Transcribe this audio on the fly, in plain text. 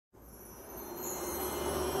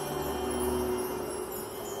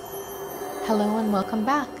Hello and welcome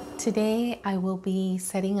back. Today I will be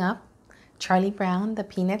setting up Charlie Brown, the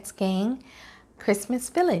Peanuts Gang, Christmas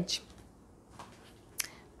Village.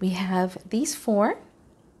 We have these 4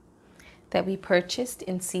 that we purchased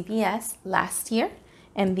in CVS last year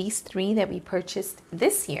and these 3 that we purchased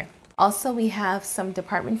this year. Also, we have some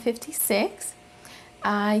Department 56.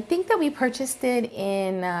 I think that we purchased it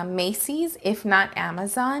in Macy's, if not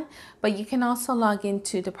Amazon, but you can also log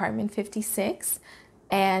into Department 56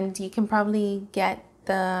 and you can probably get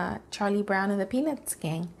the Charlie Brown and the Peanuts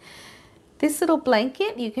Gang. This little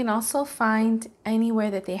blanket you can also find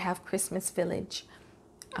anywhere that they have Christmas Village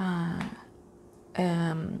and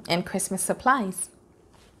Christmas supplies.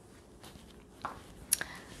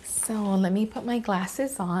 So let me put my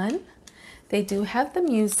glasses on. They do have the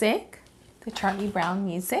music, the Charlie Brown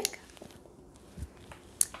music.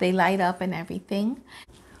 They light up and everything.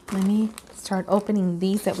 Let me start opening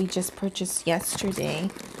these that we just purchased yesterday.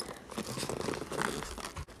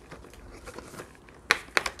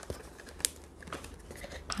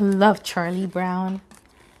 I love Charlie Brown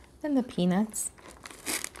and the Peanuts.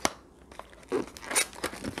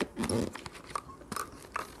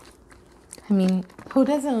 I mean, who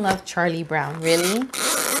doesn't love Charlie Brown, really?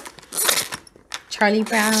 Charlie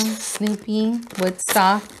Brown, Snoopy,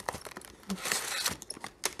 Woodstock.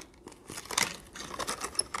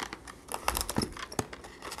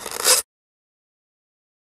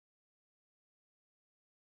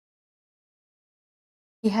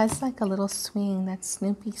 He has like a little swing, that's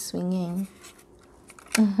Snoopy swinging.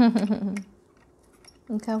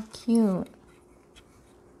 Look how cute.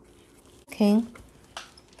 Okay.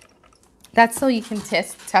 That's so you can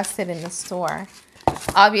test it in the store.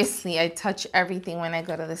 Obviously, I touch everything when I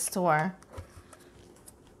go to the store.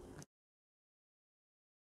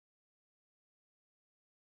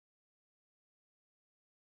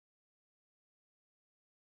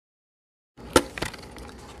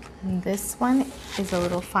 And this one is a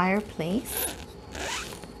little fireplace.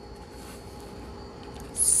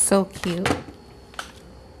 So cute.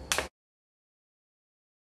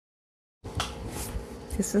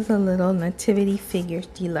 This is a little nativity figure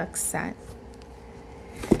deluxe set.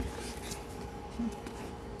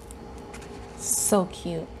 So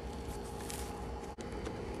cute.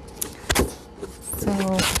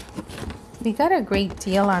 So we got a great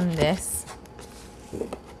deal on this.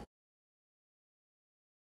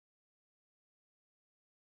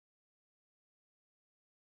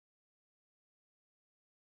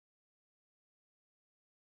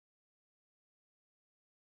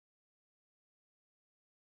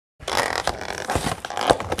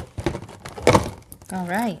 All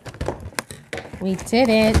right, we did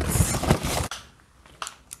it.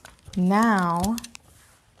 Now,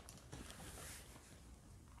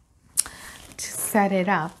 to set it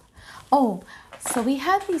up. Oh, so we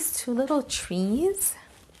have these 2 little trees.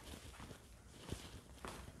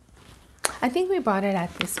 I think we bought it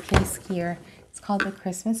at this place here. It's called the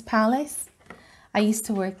Christmas Palace. I used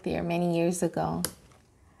to work there many years ago.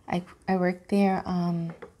 I worked there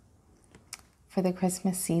for the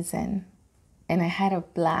Christmas season. And I had a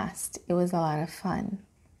blast. It was a lot of fun.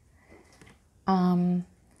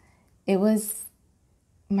 It was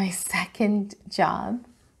my second job,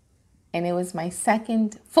 and it was my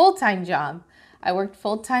second full-time job. I worked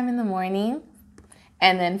full-time in the morning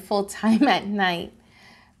and then full-time at night.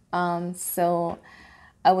 So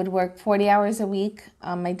I would work 40 hours a week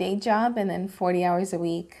on my day job and then 40 hours a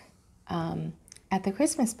week at the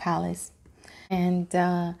Christmas Palace. And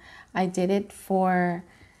I did it for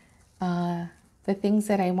the things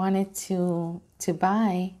that I wanted to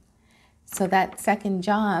buy. So that second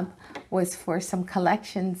job was for some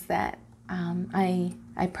collections that I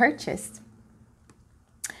purchased,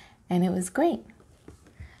 and it was great.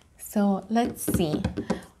 So let's see,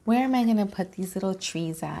 where am I gonna put these little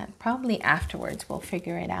trees at? Probably afterwards, we'll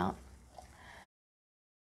figure it out.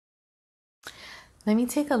 Let me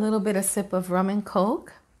take a little bit of sip of rum and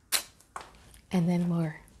coke, and then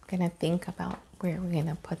we're gonna think about where we're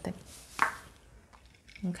gonna put them.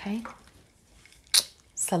 Okay,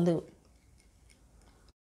 salute.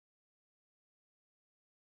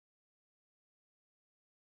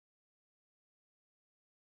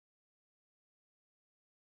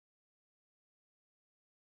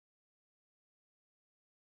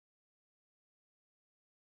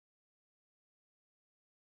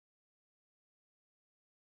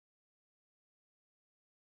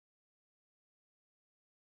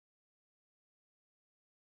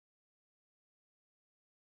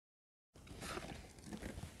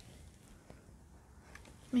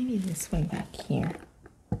 Maybe this way back here.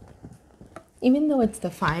 Even though it's the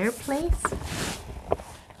fireplace,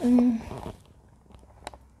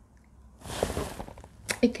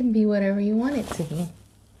 It can be whatever you want it to be.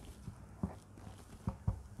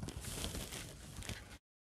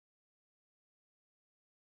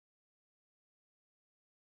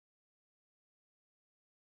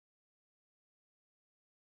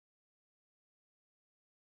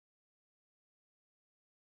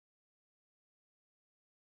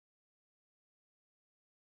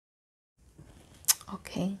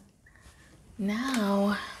 Okay,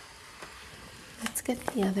 now let's get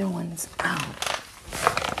the other ones out.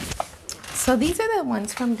 So these are the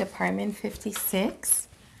ones from Department 56.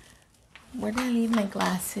 Where did I leave my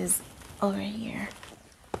glasses? Over here.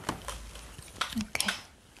 Okay.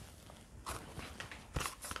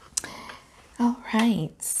 All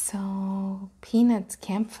right, so Peanuts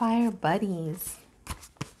Campfire Buddies.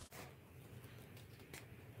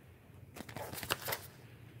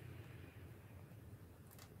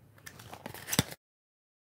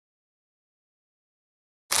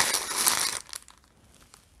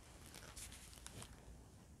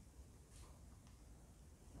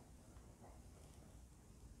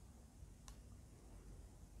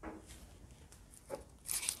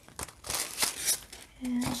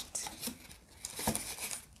 And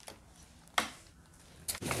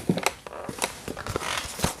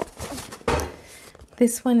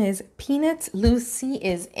this one is Peanuts Lucy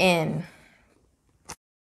is in.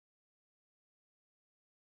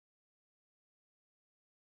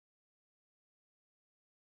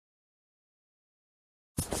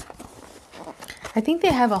 I think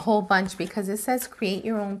they have a whole bunch because it says create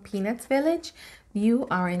your own Peanuts Village. View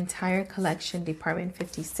our entire collection, Department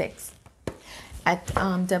 56, at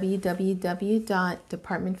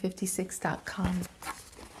www.department56.com.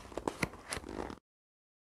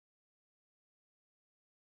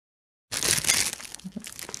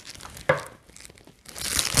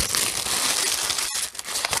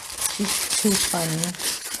 It's too funny.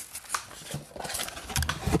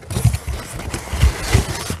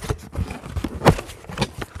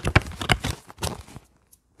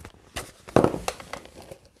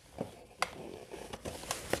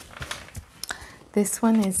 This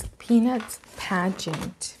one is Peanuts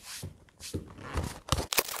Pageant.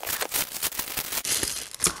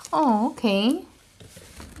 Oh, okay.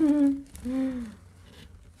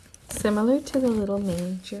 Similar to the little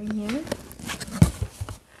manger here.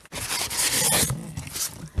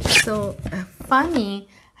 So funny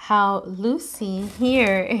how Lucy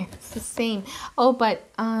here is the same. Oh, but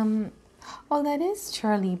oh, that is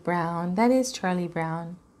Charlie Brown. That is Charlie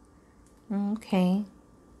Brown. Okay.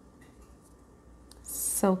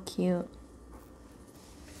 So cute.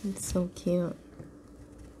 It's so cute.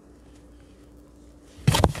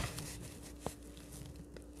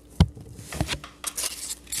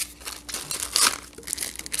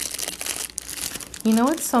 You know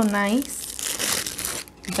what's so nice?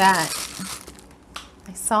 That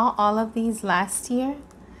I saw all of these last year,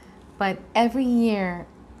 but every year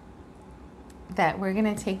that we're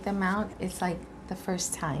gonna take them out, it's like the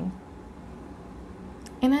first time.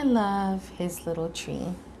 And I love his little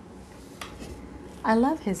tree. I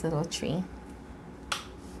love his little tree.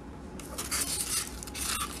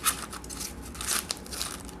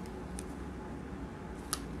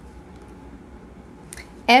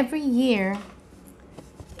 Every year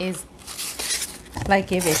is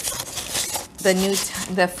like if it's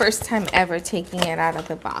the first time ever taking it out of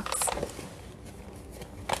the box.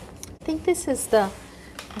 I think this is the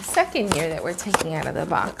second year that we're taking out of the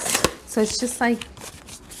box. So it's just like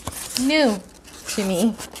new to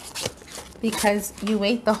me because you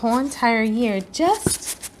wait the whole entire year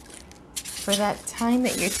just for that time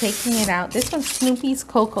that you're taking it out. This one's Snoopy's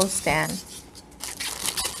Cocoa Stand.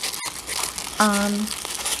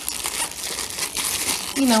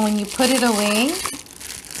 You know, when you put it away,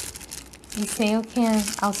 you say, okay,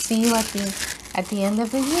 I'll see you at the end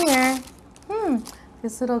of the year.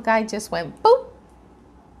 This little guy just went boop.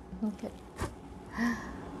 Okay.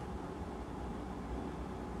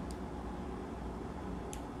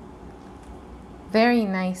 Very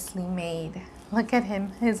nicely made. Look at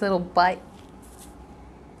him, his little butt.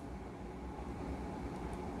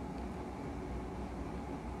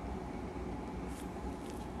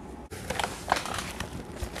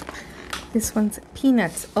 This one's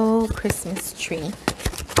Peanuts, Oh Christmas Tree.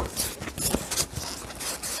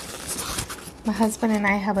 My husband and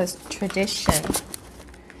I have a tradition.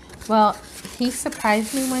 Well, he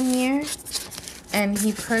surprised me one year and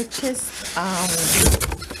he purchased a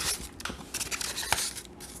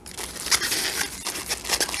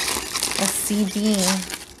CD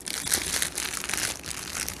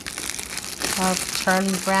of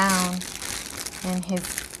Charlie Brown and his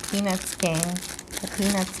Peanuts gang, the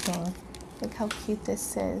Peanuts gang. Look how cute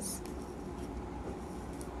this is.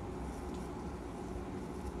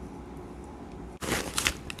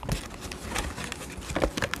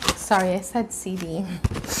 Sorry, I said CD.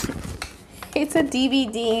 It's a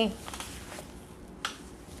DVD.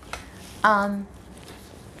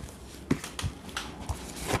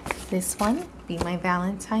 This one, Be My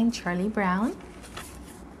Valentine, Charlie Brown.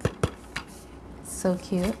 So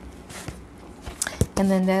cute. And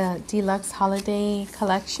then the deluxe holiday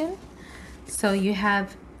collection. So you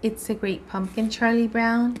have It's a Great Pumpkin Charlie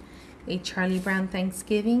Brown, a Charlie Brown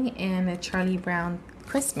Thanksgiving, and a Charlie Brown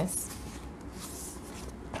Christmas.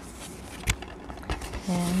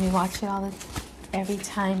 And we watch it every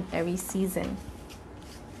time, every season.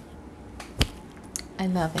 I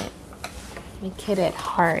love it. We kid at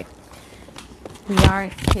heart. We are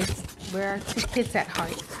kids. We're two kids at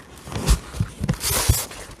heart.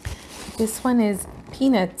 This one is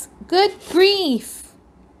Peanuts. Good grief!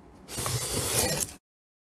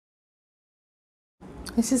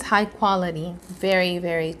 This is high quality. Very,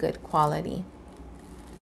 very good quality.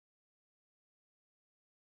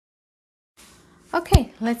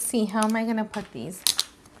 Okay, let's see. How am I going to put these?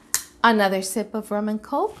 Another sip of rum and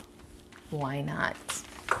coke? Why not?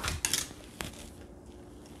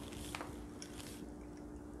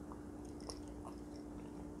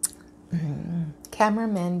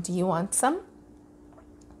 Cameraman, do you want some?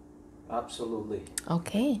 Absolutely.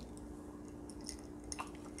 Okay.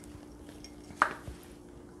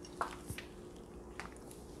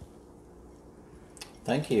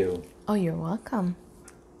 Thank you. Oh, you're welcome.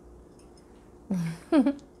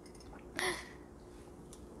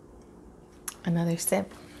 Another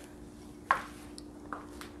sip.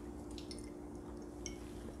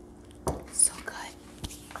 So good.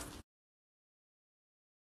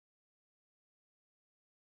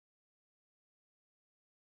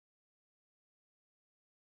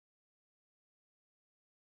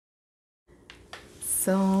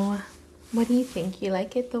 So, what do you think? You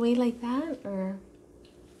like it the way like that, or?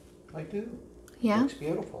 I do. Yeah? Looks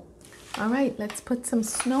beautiful. All right, let's put some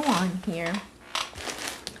snow on here.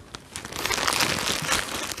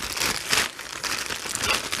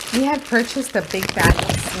 We had purchased a big bag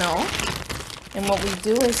of snow, and what we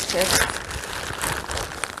do is just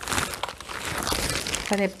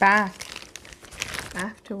put it back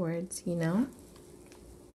afterwards, you know?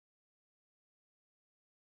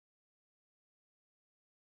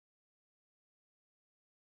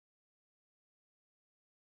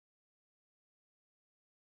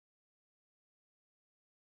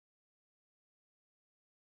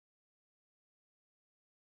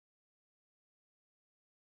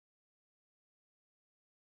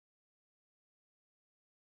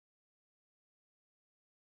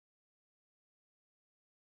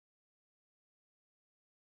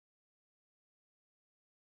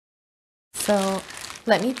 So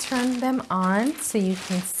let me turn them on so you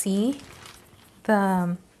can see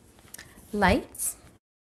the lights.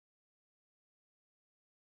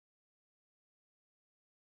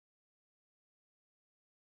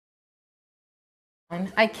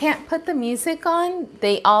 I can't put the music on.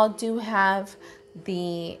 They all do have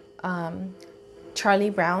the Charlie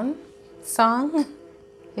Brown song,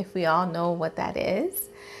 if we all know what that is.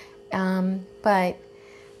 But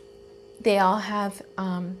they all have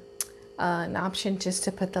an option just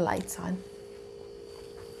to put the lights on.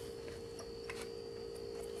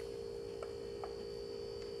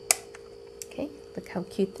 Okay, look how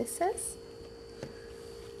cute this is.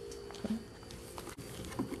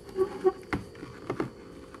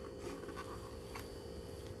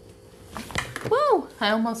 Whoa,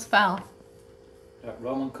 I almost fell. That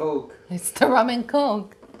rum and coke. It's the rum and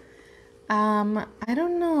coke. I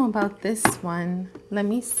don't know about this one. Let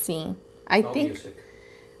me see. I No think music.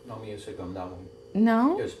 No music on that one.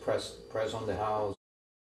 no. Just press on the house.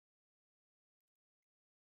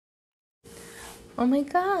 Oh my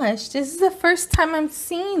gosh, this is the first time I'm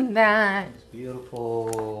seeing that. It's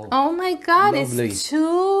beautiful. Oh my god, Lovely. it's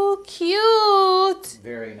too cute.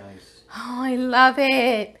 Very nice. Oh, I love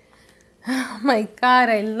it. Oh my god,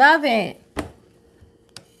 I love it.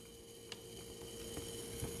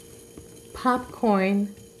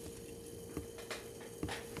 Popcorn.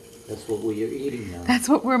 That's what we're eating now. That's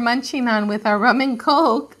what we're munching on with our rum and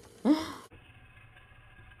coke.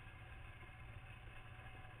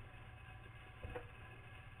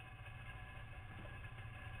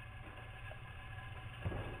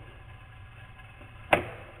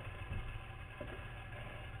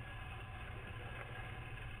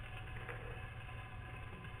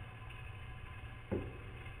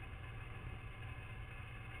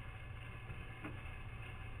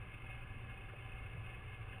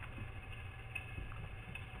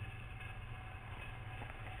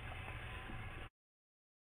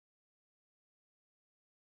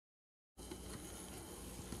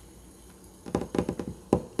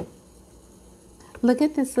 Look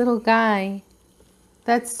at this little guy.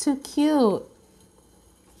 That's too cute.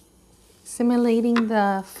 Simulating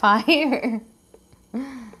the fire.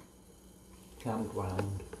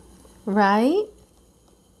 Campground. Right?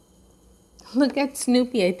 Look at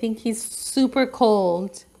Snoopy. I think he's super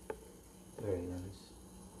cold. Very nice.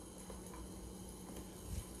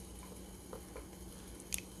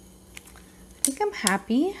 I think I'm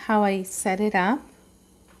happy how I set it up,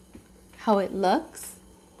 how it looks.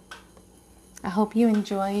 I hope you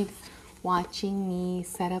enjoyed watching me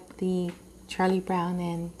set up the Charlie Brown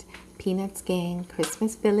and Peanuts Gang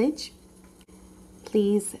Christmas Village.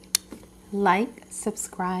 Please like,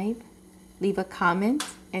 subscribe, leave a comment,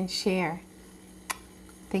 and share.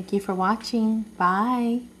 Thank you for watching.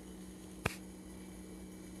 Bye.